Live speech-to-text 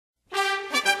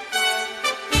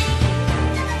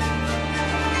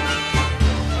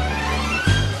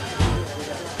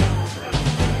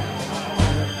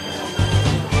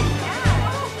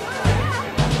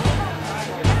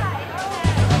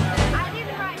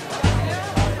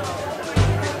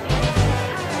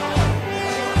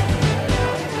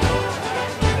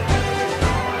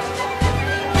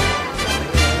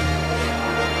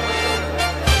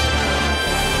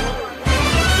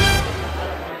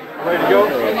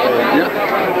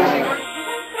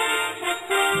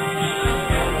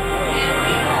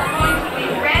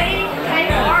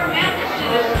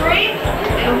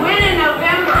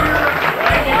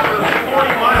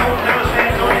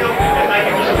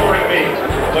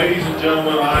Ladies and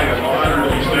gentlemen, I am honored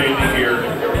to be standing here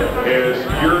as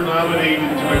you're nominated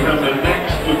to become the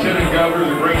next Lieutenant Governor of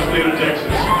the great state of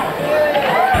Texas.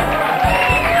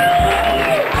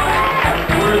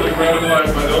 We're really gratified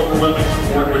by the overwhelming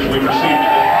support which we've received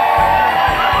today.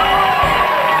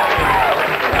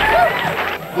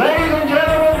 Ladies and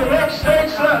gentlemen,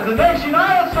 the next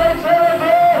United States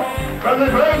Senator from the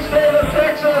great state of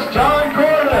Texas, John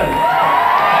Cornyn.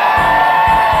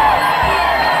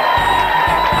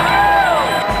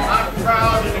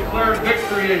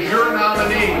 Victory as your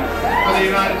nominee for the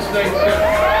United States Senate.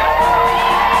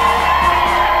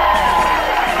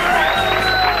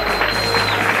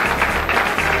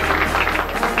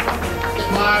 It's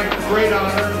my great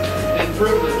honor and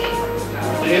privilege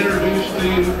to introduce to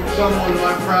you someone who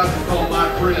I'm proud to call my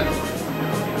friend,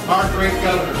 our great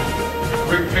governor,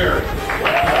 Rick Perry.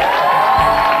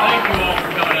 Thank you all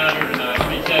for coming out here tonight, let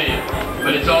me tell you.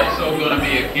 But it's also going to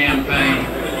be a campaign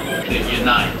that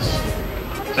unites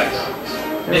Texans.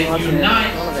 That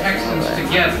unites Texans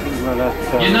together.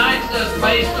 Unites us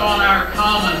based on our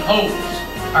common hopes,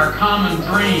 our common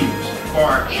dreams for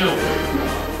our children.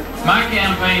 My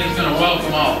campaign is going to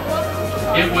welcome all.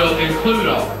 It will include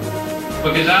all.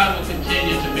 Because I will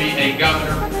continue to be a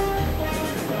governor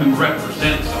who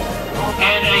represents all.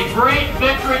 And a great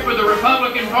victory for the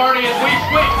Republican Party as we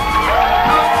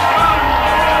switch.